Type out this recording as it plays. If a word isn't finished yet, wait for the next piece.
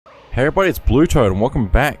Hey everybody, it's BlueToad and welcome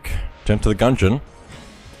back to the Gungeon.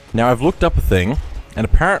 Now I've looked up a thing, and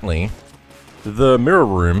apparently the mirror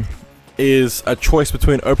room is a choice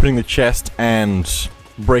between opening the chest and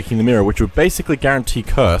breaking the mirror, which would basically guarantee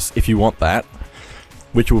curse if you want that,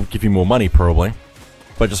 which will give you more money probably,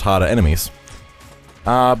 but just harder enemies.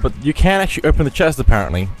 But you can actually open the chest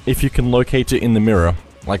apparently, if you can locate it in the mirror,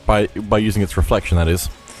 like by using its reflection, that is.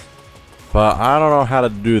 But I don't know how to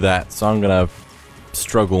do that, so I'm gonna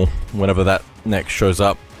struggle whenever that next shows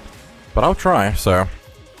up. But I'll try, so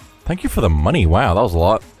thank you for the money. Wow, that was a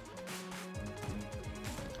lot.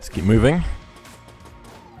 Let's keep moving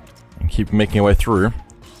and keep making our way through.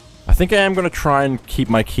 I think I am going to try and keep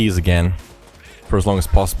my keys again for as long as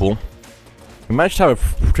possible. We managed to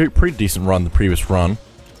have a pretty decent run the previous run,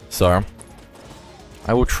 so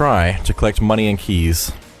I will try to collect money and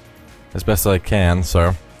keys as best as I can,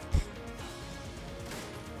 so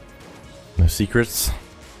no secrets.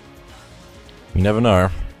 You never know.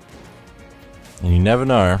 And you never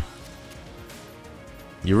know.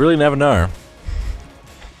 You really never know.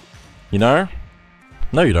 You know?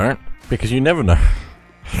 No, you don't, because you never know.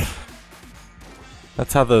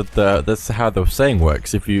 That's how the saying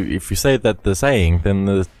works. If you say that the saying,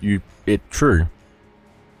 then it's true.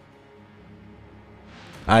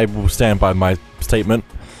 I will stand by my statement.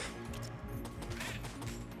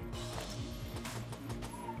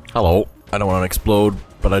 Hello. I don't want to explode,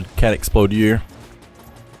 but I can't explode you.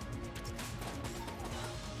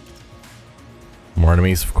 More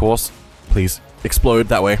enemies, of course. Please explode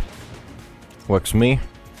that way. Works for me.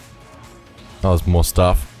 Oh, there's more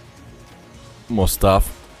stuff. More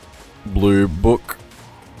stuff. Blue book.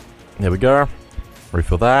 There we go.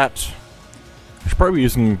 Refill that. I should probably be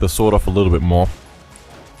using the sword off a little bit more,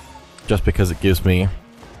 just because it gives me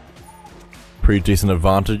pretty decent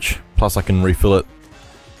advantage. Plus I can refill it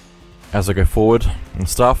as I go forward and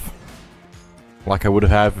stuff, like I would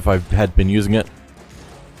have if I had been using it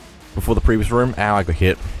before the previous room. Ow, I got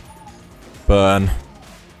hit. Burn.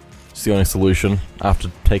 It's the only solution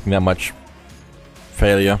after taking that much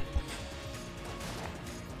failure.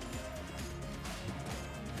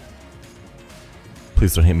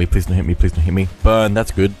 Please don't hit me, please don't hit me, please don't hit me. Burn,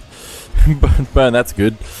 that's good. Burn, that's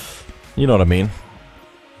good. You know what I mean.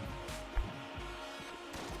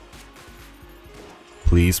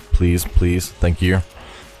 Please, please, please. Thank you.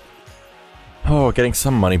 Oh, getting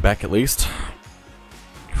some money back at least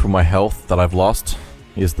for my health that I've lost.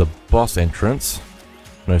 Here's the boss entrance.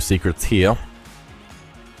 No secrets here,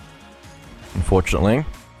 unfortunately.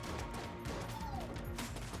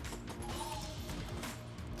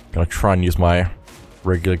 Gonna try and use my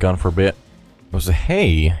regular gun for a bit.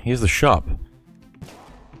 Hey, here's the shop.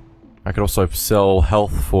 I could also sell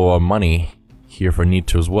health for money here if I need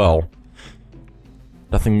to as well.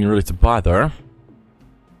 Nothing really to buy though.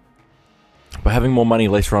 But having more money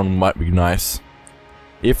later on might be nice.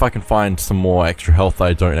 If I can find some more extra health that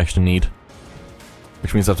I don't actually need.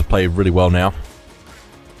 Which means I have to play really well now.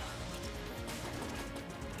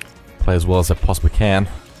 Play as well as I possibly can.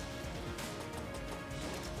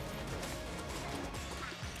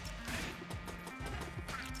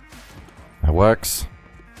 That works.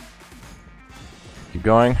 Keep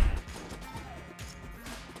going.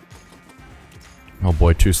 Oh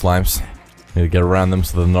boy, 2 slimes. Need to get around them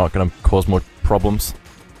so they're not going to cause more problems.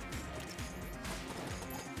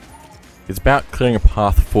 It's about clearing a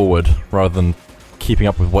path forward rather than keeping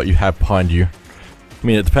up with what you have behind you. I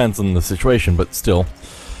mean, it depends on the situation, but still.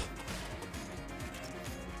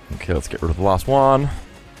 Okay, let's get rid of the last one.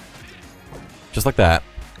 Just like that.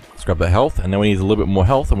 Let's grab that health, and then we need a little bit more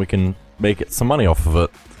health and we can make it some money off of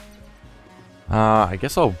it. I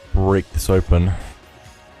guess I'll break this open.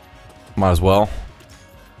 Might as well.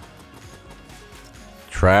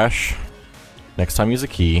 Trash. Next time use a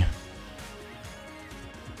key.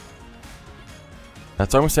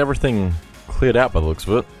 That's almost everything cleared out by the looks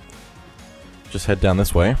of it. Just head down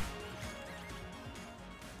this way.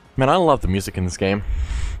 Man, I love the music in this game.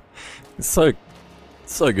 It's so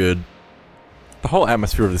good. The whole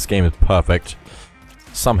atmosphere of this game is perfect.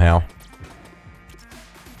 Somehow.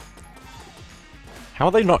 How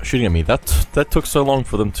are they not shooting at me? That took so long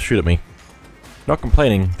for them to shoot at me. Not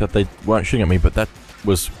complaining that they weren't shooting at me, but that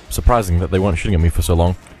was surprising that they weren't shooting at me for so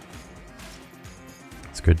long.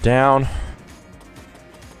 Let's go down.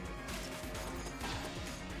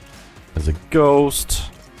 There's a ghost.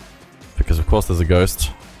 Because of course there's a ghost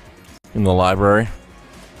in the library.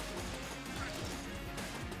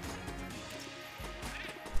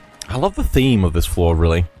 I love the theme of this floor,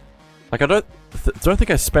 really. Like, I don't think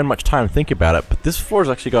I spend much time thinking about it, but this floor has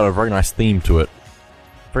actually got a very nice theme to it.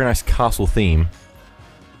 Very nice castle theme.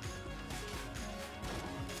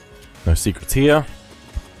 No secrets here.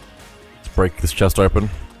 Let's break this chest open.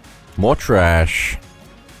 More trash.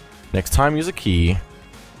 Next time, use a key.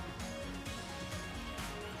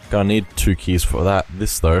 Gonna need 2 keys for that.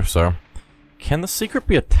 This though, so... Can the secret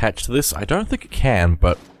be attached to this? I don't think it can,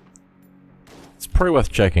 but... It's probably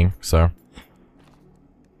worth checking, so...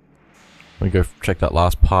 Let me go check that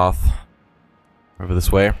last path. Over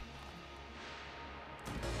this way.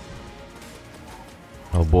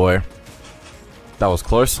 Oh boy. That was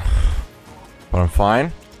close. But I'm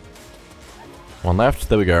fine. One left,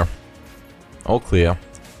 there we go. All clear.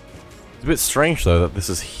 It's a bit strange though that this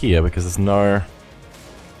is here because there's no...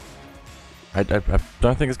 I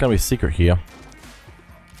don't think it's gonna be a secret here.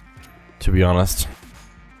 To be honest.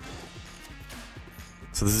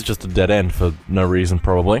 So this is just a dead end for no reason,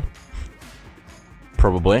 probably.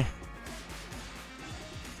 Probably.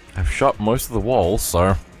 I've shot most of the walls,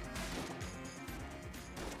 so...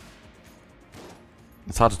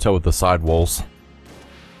 It's hard to tell with the side walls.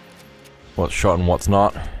 What's shot and what's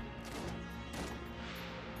not.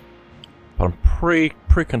 But I'm pretty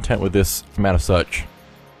content with this amount of search.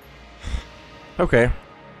 Okay.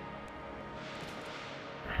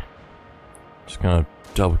 Just gonna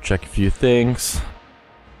double check a few things.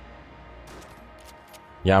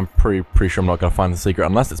 Yeah, I'm pretty sure I'm not gonna find the secret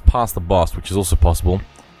unless it's past the boss, which is also possible.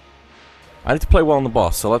 I need to play well on the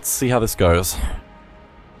boss, so let's see how this goes.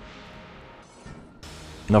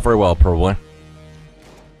 Not very well, probably.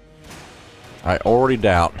 I already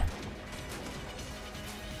doubt.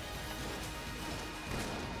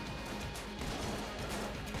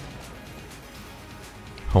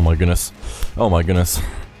 Oh my goodness. Oh my goodness.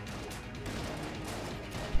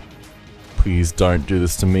 Please don't do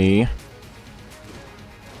this to me.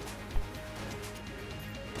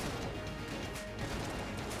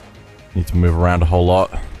 Need to move around a whole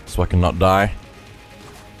lot so I can not die.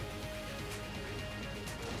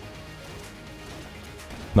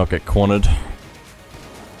 Not get cornered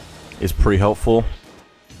is pretty helpful.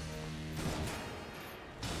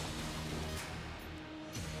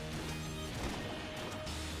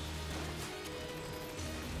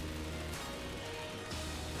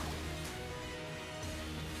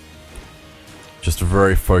 Just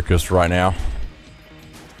very focused right now.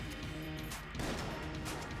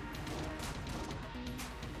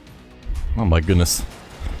 Oh my goodness.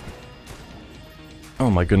 Oh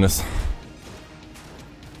my goodness.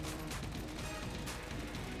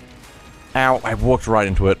 Ow, I walked right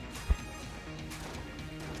into it.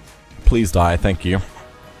 Please die, thank you.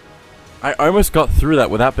 I almost got through that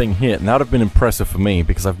without being hit, and that would have been impressive for me,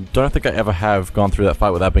 because I don't think I ever have gone through that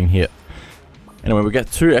fight without being hit. Anyway, we get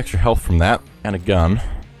 2 extra health from that, and a gun.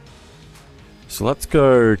 So let's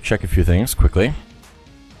go check a few things, quickly.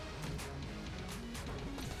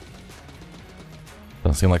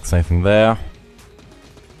 Doesn't seem like there's anything there.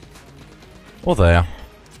 Or there.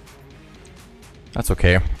 That's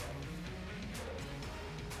okay.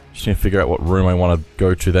 Just need to figure out what room I want to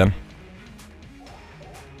go to then.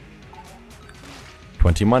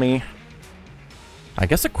 20 money. I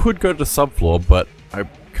guess I could go to the subfloor, but I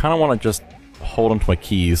kind of want to just hold onto my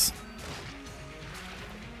keys.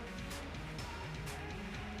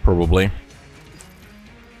 Probably.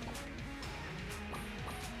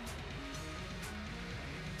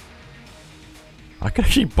 I could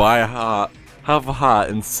actually buy a heart, half a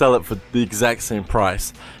heart, and sell it for the exact same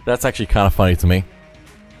price. That's actually kind of funny to me.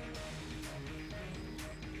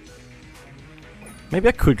 Maybe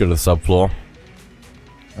I could go to the subfloor.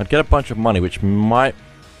 I'd get a bunch of money, which might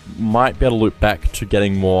be able to loop back to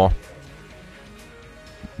getting more,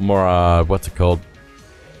 what's it called?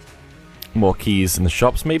 More keys in the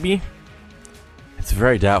shops, maybe? It's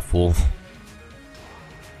very doubtful.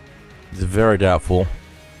 It's very doubtful.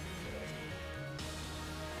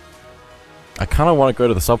 I kind of want to go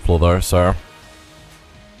to the subfloor though, so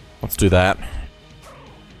let's do that.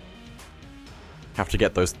 Have to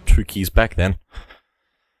get those 2 keys back then.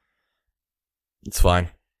 It's fine.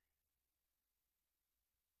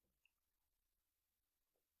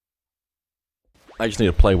 I just need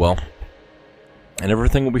to play well. And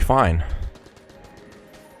everything will be fine.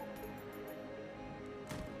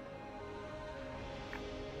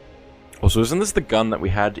 Also, isn't this the gun that we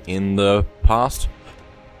had in the past?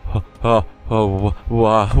 What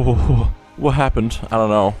happened? I don't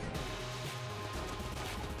know.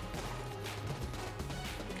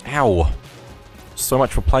 Ow! So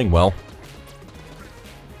much for playing well.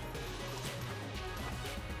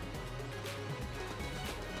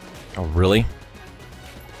 Oh, really?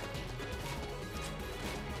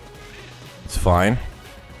 It's fine.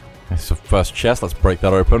 It's the first chest, let's break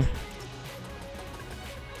that open.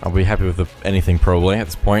 I'll be happy with anything, probably, at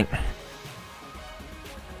this point.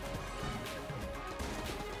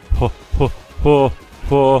 Oh,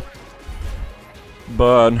 oh.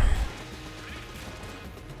 Burn.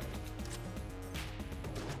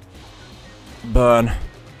 Burn.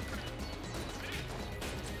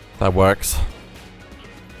 That works.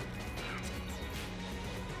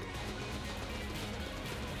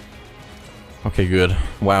 Okay, good.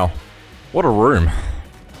 Wow. What a room.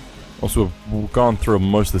 Also, we've gone through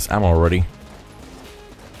most of this ammo already.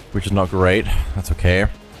 Which is not great. That's okay.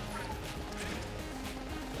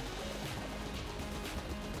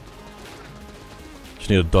 Just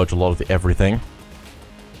need to dodge a lot of the everything.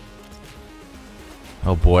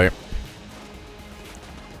 Oh boy.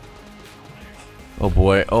 Oh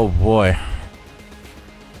boy, oh boy.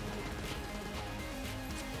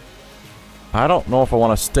 I don't know if I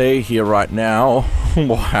want to stay here right now.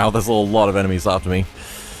 Wow, there's a lot of enemies after me.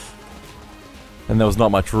 And there was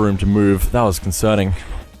not much room to move. That was concerning.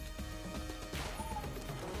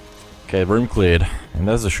 Okay, room cleared. And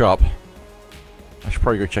there's a shop. I should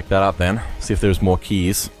probably go check that out then. See if there's more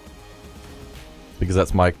keys. Because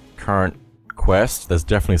that's my current quest. There's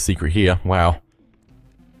definitely a secret here. Wow.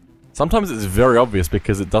 Sometimes it's very obvious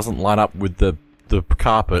because it doesn't line up with the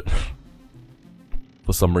carpet.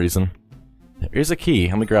 For some reason. There is a key.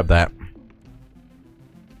 Let me grab that.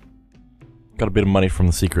 Got a bit of money from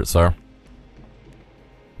the secret, so.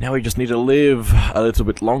 Now we just need to live a little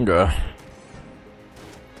bit longer.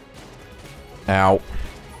 Ow.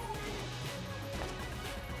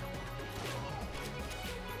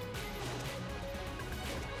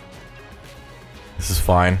 This is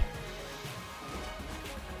fine.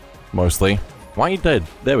 Mostly. Why are you dead?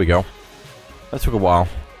 There we go. That took a while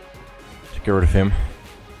to get rid of him.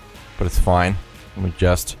 But it's fine. Let me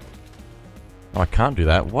just... Oh, I can't do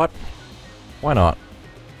that. What? Why not?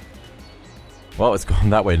 Well, it's gone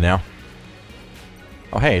that way now.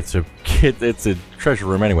 Oh, hey, it's a treasure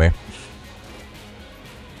room anyway.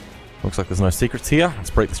 Looks like there's no secrets here. Let's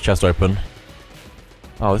break this chest open.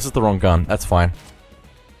 Oh, this is the wrong gun. That's fine.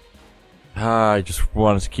 I just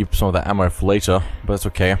wanted to keep some of that ammo for later, but it's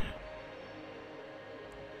okay.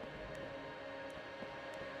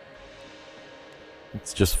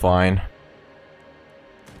 It's just fine.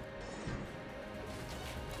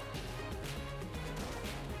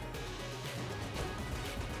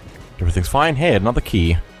 Everything's fine. Hey, another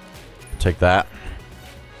key. Take that.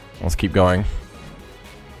 Let's keep going.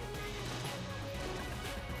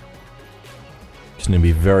 Just need to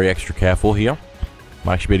be very extra careful here.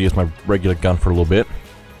 Might actually be able to use my regular gun for a little bit.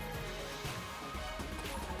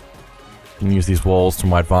 Can use these walls to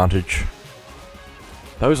my advantage.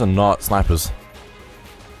 Those are not snipers.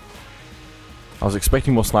 I was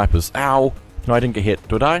expecting more snipers. Ow! No, I didn't get hit.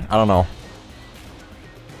 Did I? I don't know.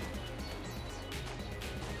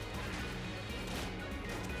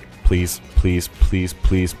 Please, please, please,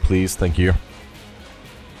 please, please. Thank you.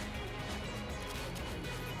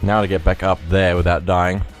 Now to get back up there without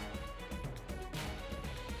dying.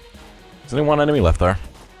 There's only one enemy left there.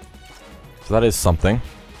 So that is something.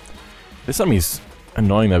 This enemy's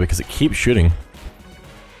annoying though because it keeps shooting.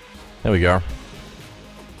 There we go.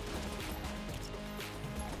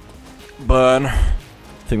 Burn. I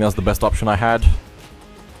think that was the best option I had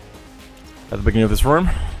at the beginning of this room.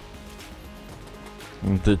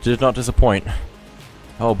 And it did not disappoint.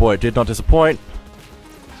 Oh boy, it did not disappoint.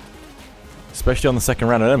 Especially on the second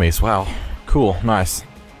round of enemies. Wow. Cool. Nice.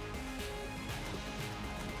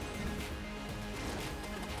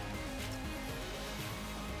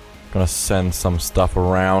 Gonna send some stuff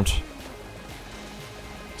around.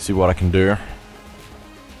 See what I can do.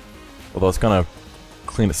 Although it's gonna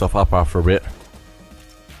clean itself up after a bit.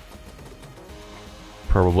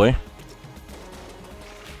 Probably.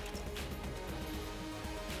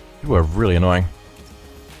 You are really annoying.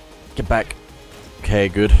 Get back. Okay,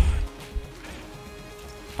 good.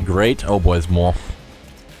 Great. Oh boy, there's more.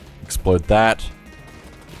 Explode that.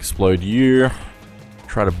 Explode you.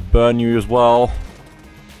 Try to burn you as well.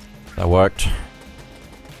 That worked.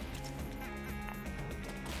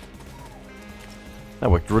 That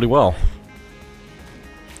worked really well.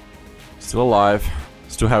 Still alive.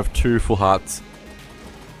 Still have 2 full hearts.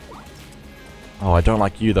 Oh, I don't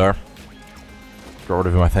like you though. Got rid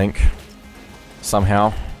of him, I think.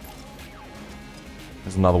 Somehow.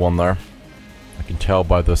 There's another one though. I can tell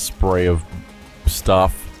by the spray of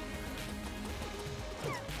stuff.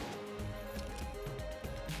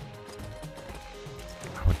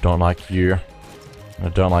 I don't like you. I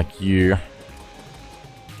don't like you.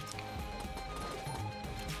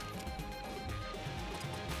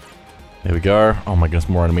 There we go. Oh my goodness,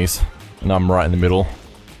 more enemies. And I'm right in the middle.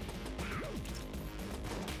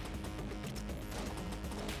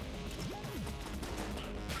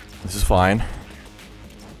 This is fine.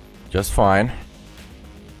 Just fine.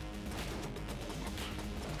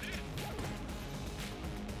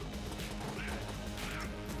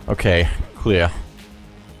 Okay, clear.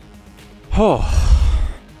 Oh,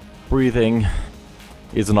 breathing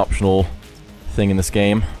is an optional thing in this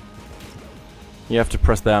game. You have to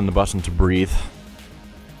press down the button to breathe.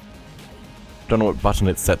 Don't know what button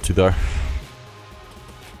it's set to though.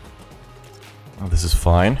 Oh, this is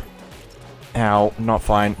fine. Ow, not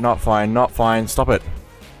fine, not fine, not fine. Stop it.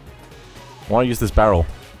 I want to use this barrel.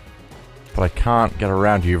 But I can't get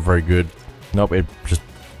around you very good. Nope, it just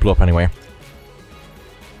blew up anyway.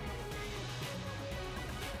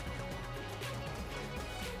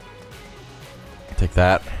 Take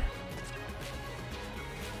that.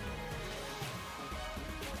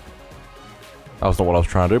 That was not what I was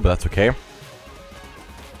trying to do, but that's okay.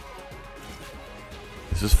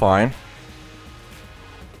 This is fine.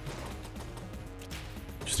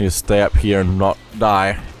 Just need to stay up here and not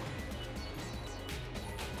die.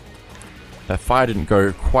 That fire didn't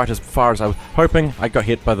go quite as far as I was hoping. I got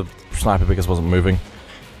hit by the sniper because it wasn't moving.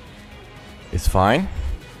 It's fine.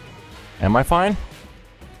 Am I fine?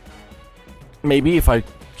 Maybe if I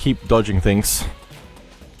keep dodging things.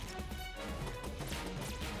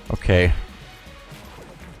 Okay.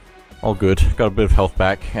 All good. Got a bit of health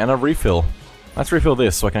back. And a refill. Let's refill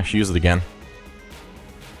this so I can actually use it again.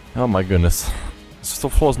 Oh my goodness. This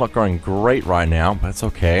floor's not going great right now, but it's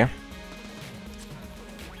okay.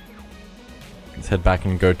 Let's head back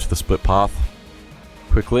and go to the split path.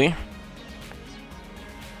 Quickly.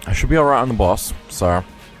 I should be alright on the boss, so...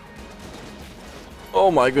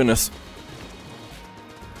 Oh my goodness.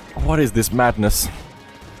 What is this madness?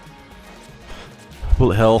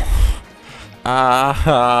 Bullet hell.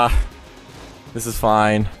 This is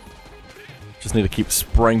fine. Just need to keep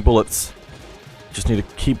spraying bullets. Just need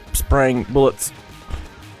to keep spraying bullets.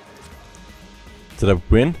 Did I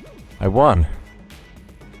win? I won.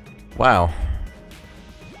 Wow.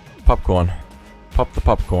 Popcorn. Pop the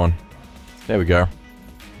popcorn. There we go.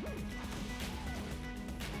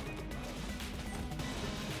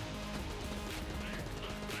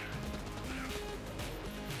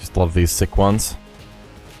 Just love these sick ones.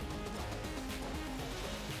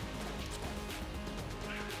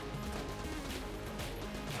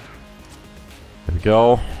 There we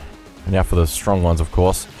go. And now for the strong ones, of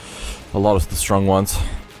course. A lot of the strong ones.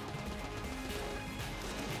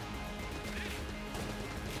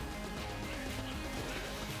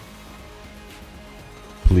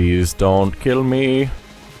 Please don't kill me.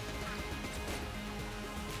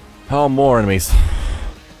 Oh, more enemies.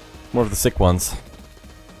 More of the sick ones.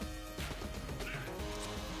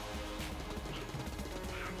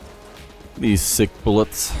 These sick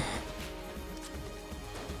bullets.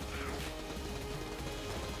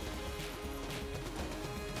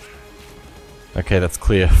 Okay, that's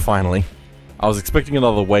clear, finally. I was expecting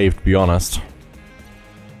another wave, to be honest.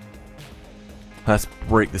 Let's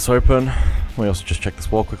break this open. We also just check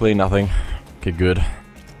this wall quickly, nothing. Okay, good.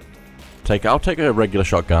 I'll take a regular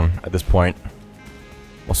shotgun at this point.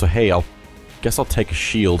 Also, hey, guess I'll take a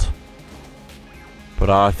shield. But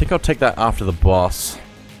I think I'll take that after the boss.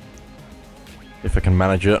 If I can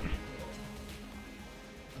manage it.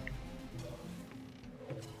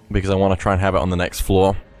 Because I want to try and have it on the next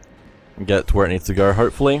floor. And get it to where it needs to go,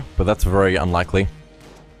 hopefully. But that's very unlikely.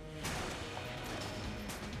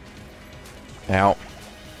 Ow.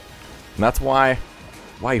 And that's why...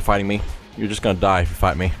 Why are you fighting me? You're just gonna die if you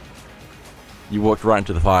fight me. You walked right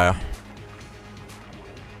into the fire.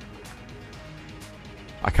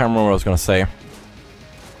 I can't remember what I was gonna say.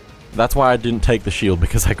 That's why I didn't take the shield,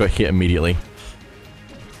 because I got hit immediately.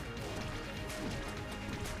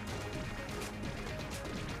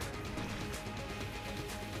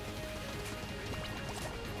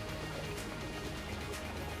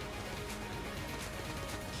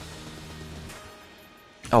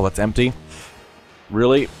 Oh, that's empty.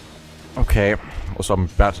 Really? Okay. Also, I'm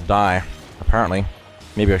about to die. Apparently.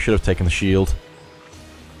 Maybe I should have taken the shield.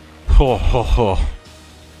 Ho ho ho.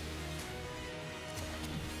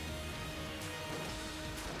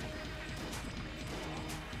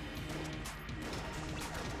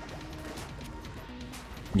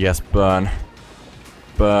 Yes, burn.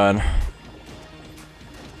 Burn.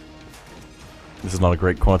 This is not a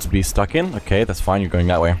great corner to be stuck in. Okay, that's fine, you're going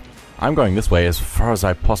that way. I'm going this way as far as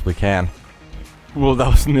I possibly can. Well, that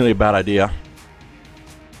was nearly a bad idea.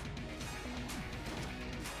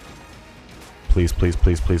 Please, please,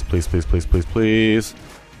 please, please, please, please, please, please, please.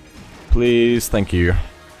 Please, thank you.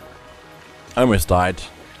 Almost died.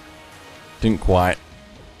 Didn't quite.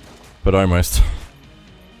 But almost.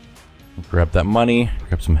 Grab that money,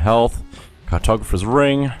 grab some health. Cartographer's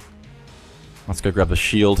ring. Let's go grab the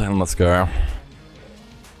shield and let's go.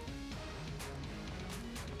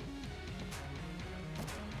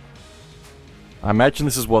 I imagine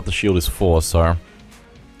this is what the shield is for, so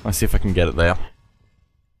let's see if I can get it there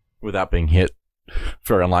without being hit.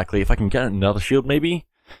 Very unlikely. If I can get another shield, maybe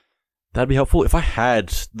that'd be helpful. If I had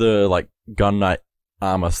the like gun knight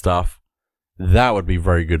armor stuff, that would be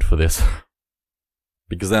very good for this.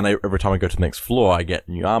 Because then every time I go to the next floor, I get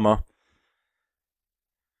new armor,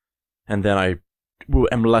 and then I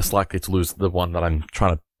am less likely to lose the one that I'm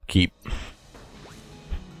trying to keep.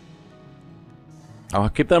 I'll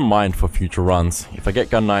keep that in mind for future runs. If I get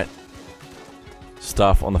Gun Knight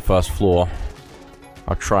stuff on the first floor,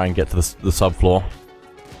 I'll try and get to the subfloor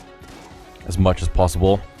as much as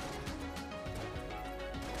possible.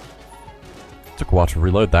 Took a while to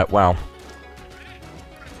reload that, wow.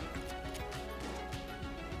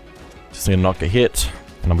 Just need to not get hit,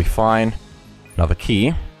 and I'll be fine. Another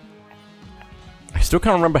key. I still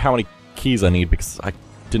can't remember how many keys I need because I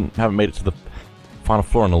haven't made it to the final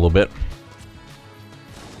floor in a little bit.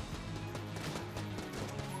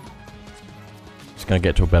 Just gonna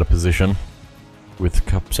get to a better position with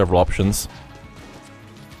several options.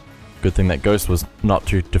 Good thing that ghost was not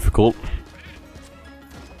too difficult.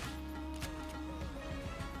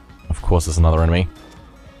 Of course, there's another enemy.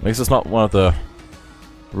 At least it's not one of the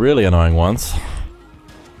really annoying ones.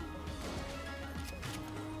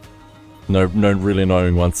 No really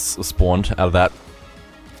annoying ones spawned out of that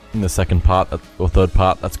in the second part, or third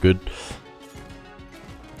part. That's good.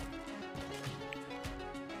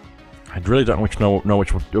 I really don't know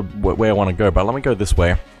which way I want to go, but let me go this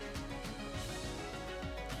way.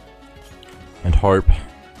 And hope.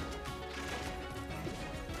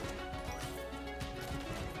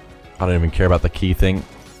 I don't even care about the key thing,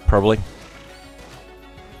 probably.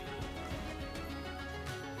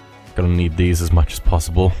 Gonna need these as much as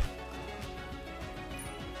possible.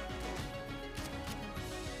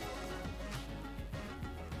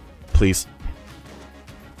 Please.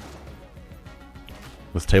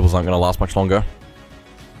 Those tables aren't going to last much longer.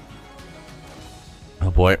 Oh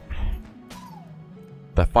boy.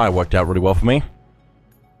 That fire worked out really well for me.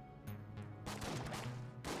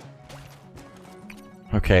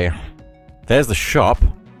 Okay. There's the shop,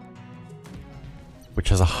 which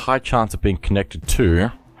has a high chance of being connected to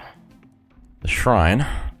the shrine.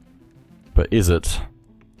 But is it?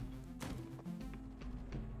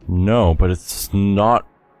 No, but it's not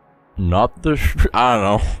the I don't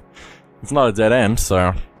know. It's not a dead end,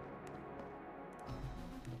 so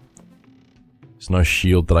there's no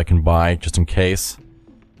shield that I can buy just in case.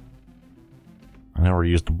 I never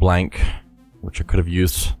used a blank, which I could have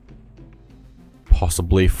used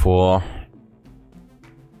possibly for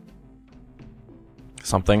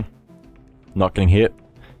something. Not getting hit.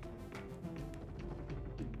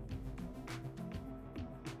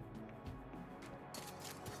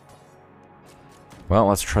 Well,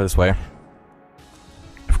 let's try this way.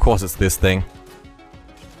 Of course it's this thing.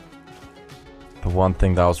 The one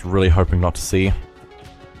thing that I was really hoping not to see.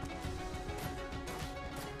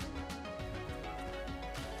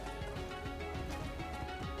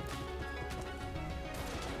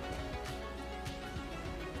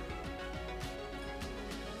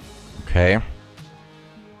 Okay.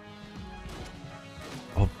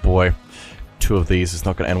 Oh boy. 2 of these is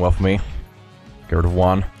not going to end well for me. Get rid of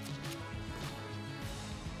 1.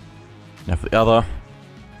 Now for the other.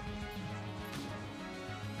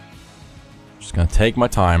 Just gonna take my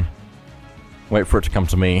time. Wait for it to come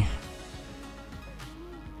to me.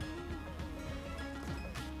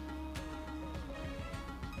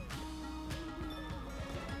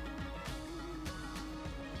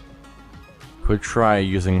 Could try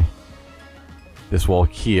using this wall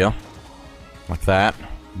here. Like that.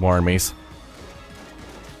 More enemies.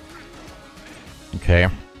 Okay.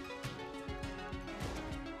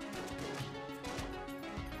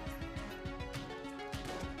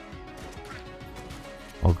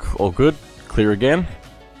 All good. Clear again.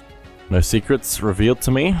 No secrets revealed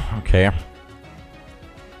to me. Okay.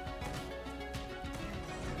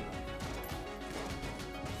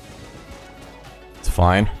 It's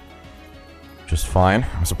fine. Just fine.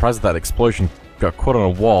 I'm surprised that explosion got caught on a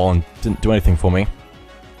wall and didn't do anything for me.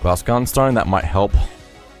 Glass gunstone, that might help.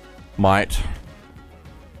 Might.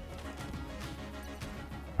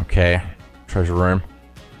 Okay. Treasure room.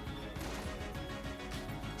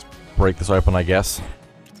 Let's break this open, I guess.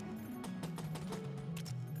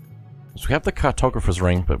 So we have the cartographer's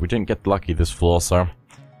ring, but we didn't get lucky this floor, so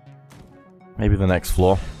maybe the next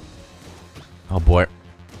floor. Oh boy.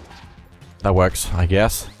 That works, I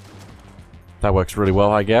guess. That works really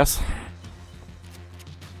well, I guess.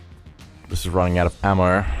 This is running out of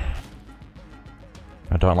ammo.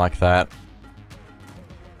 I don't like that.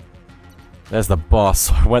 There's the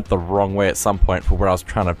boss. I went the wrong way at some point for where I was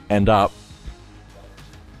trying to end up.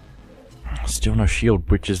 Still no shield,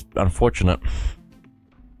 which is unfortunate.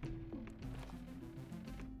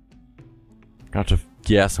 Got to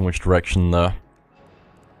guess in which direction the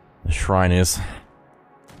shrine is.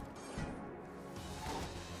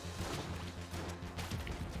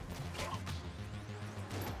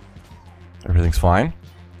 Everything's fine.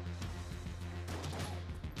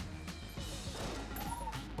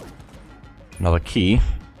 Another key.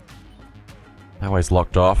 That way's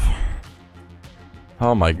locked off.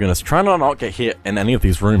 Oh my goodness, trying to not get hit in any of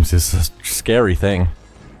these rooms is a scary thing.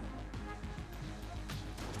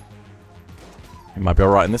 It might be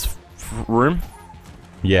alright in this room.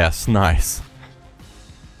 Yes, nice.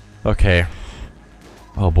 Okay.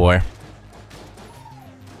 Oh boy.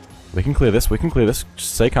 We can clear this, we can clear this.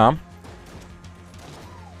 Just stay calm.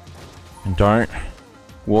 And don't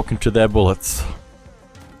walk into their bullets.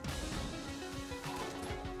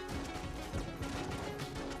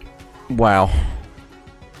 Wow.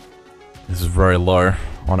 This is very low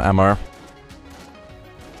on ammo.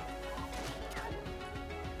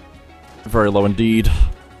 Very low indeed.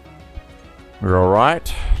 We're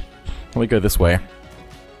alright. We go this way.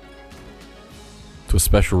 To a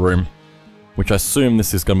special room. Which I assume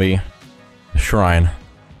this is gonna be a shrine.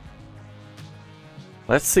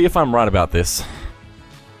 Let's see if I'm right about this.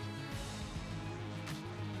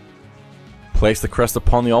 Place the crest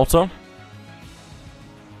upon the altar.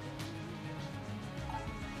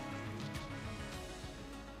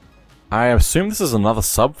 I assume this is another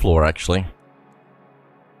subfloor, actually.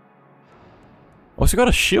 Oh, so we got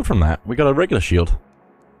a shield from that. We got a regular shield.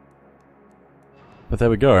 But there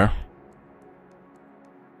we go.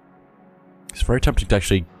 It's very tempting to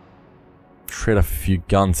actually trade a few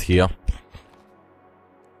guns here.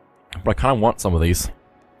 But I kind of want some of these.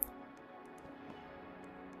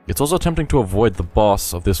 It's also tempting to avoid the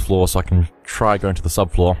boss of this floor so I can try going to the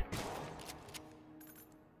subfloor.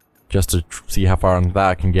 Just to see how far on that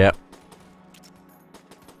I can get.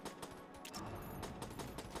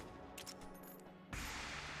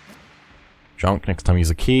 Junk, next time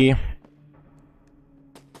use a key.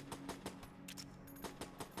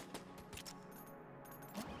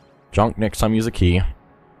 Junk, next time use a key.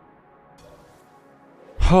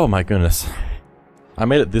 Oh my goodness. I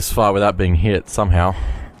made it this far without being hit somehow.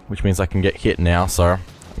 Which means I can get hit now, so I'm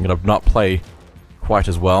gonna not play quite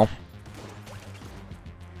as well.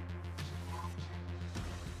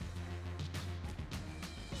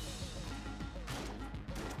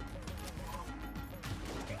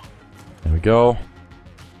 There we go.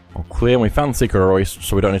 All clear, and we found the secret already,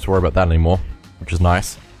 so we don't need to worry about that anymore, which is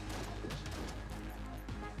nice.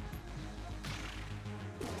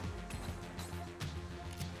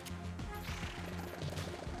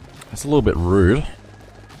 That's a little bit rude.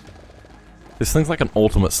 This thing's like an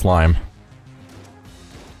ultimate slime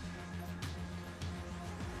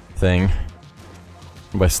thing.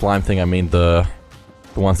 And by slime thing I mean the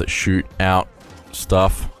ones that shoot out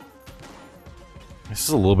stuff. This is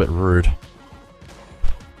a little bit rude.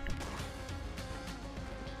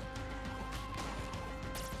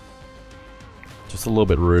 Just a little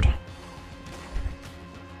bit rude.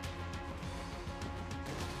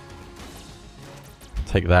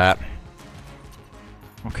 Take that.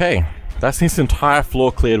 Okay, that's this entire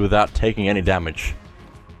floor cleared without taking any damage.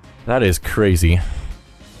 That is crazy.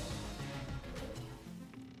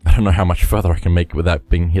 I don't know how much further I can make it without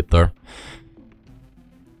being hit though.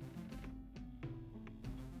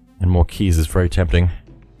 And more keys is very tempting.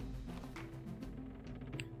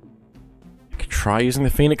 I could try using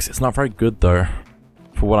the Phoenix, it's not very good though,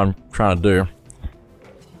 for what I'm trying to do.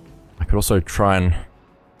 I could also try and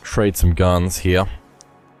trade some guns here.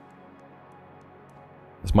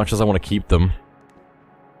 As much as I want to keep them.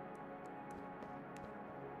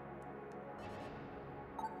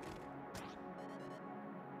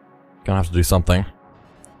 Gonna have to do something.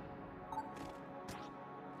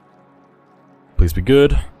 Please be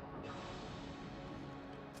good.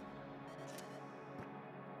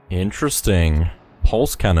 Interesting.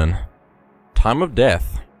 Pulse cannon. Time of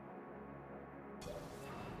death.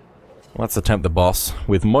 Let's attempt the boss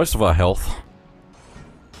with most of our health.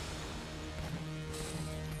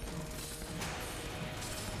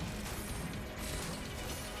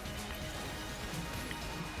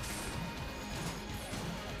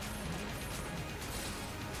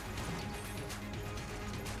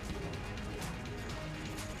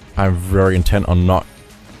 I'm very intent on not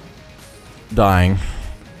dying.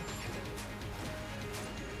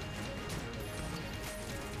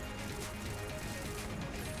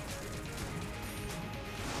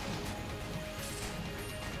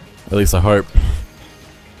 At least I hope.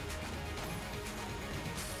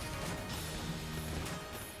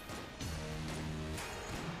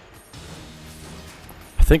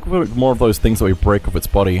 I think with more of those things that we break off its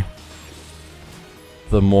body,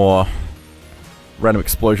 the more random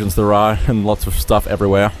explosions there are and lots of stuff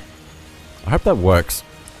everywhere. I hope that works.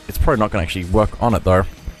 It's probably not going to actually work on it though,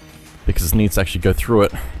 because it needs to actually go through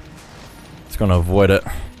it. It's going to avoid it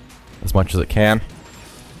as much as it can.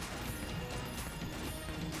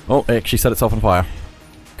 Oh, it actually set itself on fire.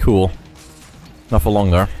 Cool. Not for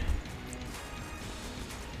long though.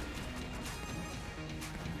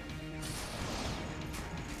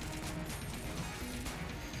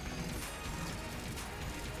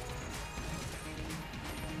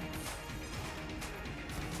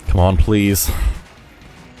 Come on, please.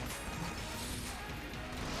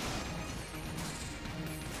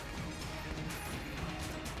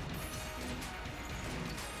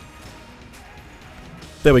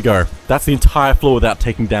 There we go. That's the entire floor without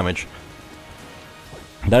taking damage.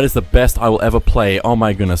 That is the best I will ever play. Oh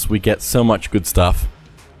my goodness, we get so much good stuff.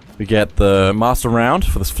 We get the master round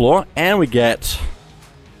for this floor, and we get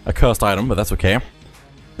a cursed item, but that's okay.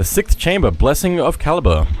 The 6th chamber, Blessing of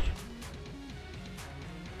Caliber.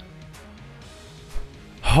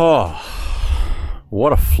 Oh,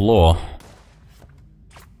 what a floor.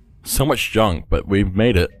 So much junk, but we've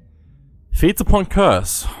made it. Feeds upon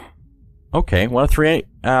curse. Okay, one of 3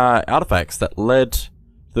 artifacts that led to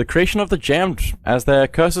the creation of the Jammed as their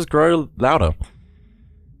curses grow louder.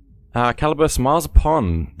 Caliber smiles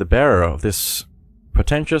upon the bearer of this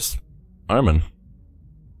portentous omen.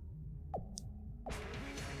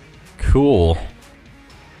 Cool.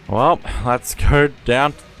 Well, let's go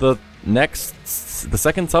down to the the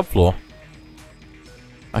second subfloor.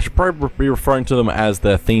 I should probably be referring to them as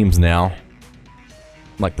their themes now.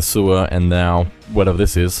 Like the sewer and now whatever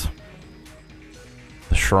this is.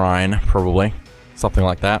 The shrine, probably. Something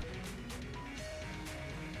like that.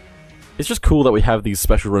 It's just cool that we have these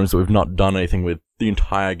special rooms that we've not done anything with the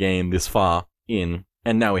entire game this far in,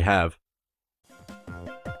 and now we have.